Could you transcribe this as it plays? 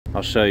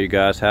I'll show you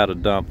guys how to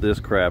dump this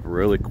crap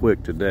really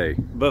quick today.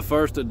 But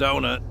first, a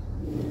donut.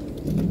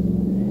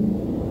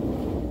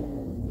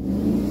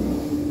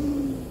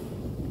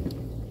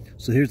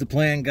 So here's the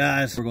plan,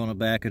 guys. We're gonna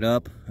back it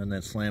up and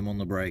then slam on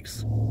the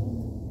brakes.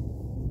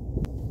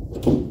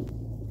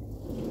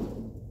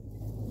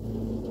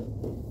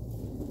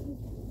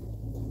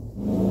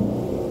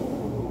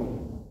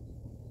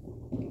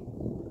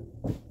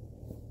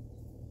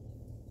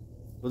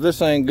 Well,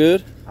 this ain't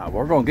good.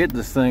 We're gonna get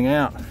this thing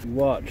out. You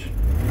watch.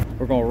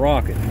 We're gonna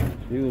rock it.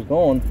 She was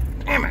going.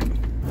 Damn it.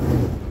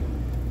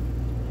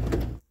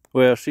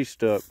 Well, she's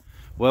stuck.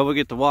 Well, we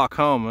get to walk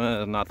home.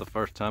 Not the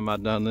first time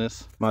I've done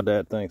this. My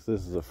dad thinks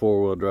this is a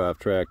four-wheel drive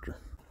tractor.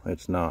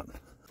 It's not.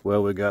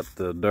 Well, we got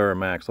the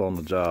Duramax on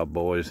the job,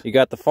 boys. You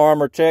got the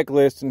farmer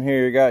checklist in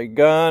here. You got your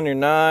gun, your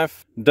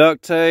knife,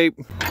 duct tape.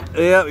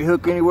 Yep, you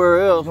hook anywhere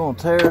else, gonna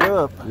tear it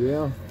up.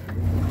 Yeah.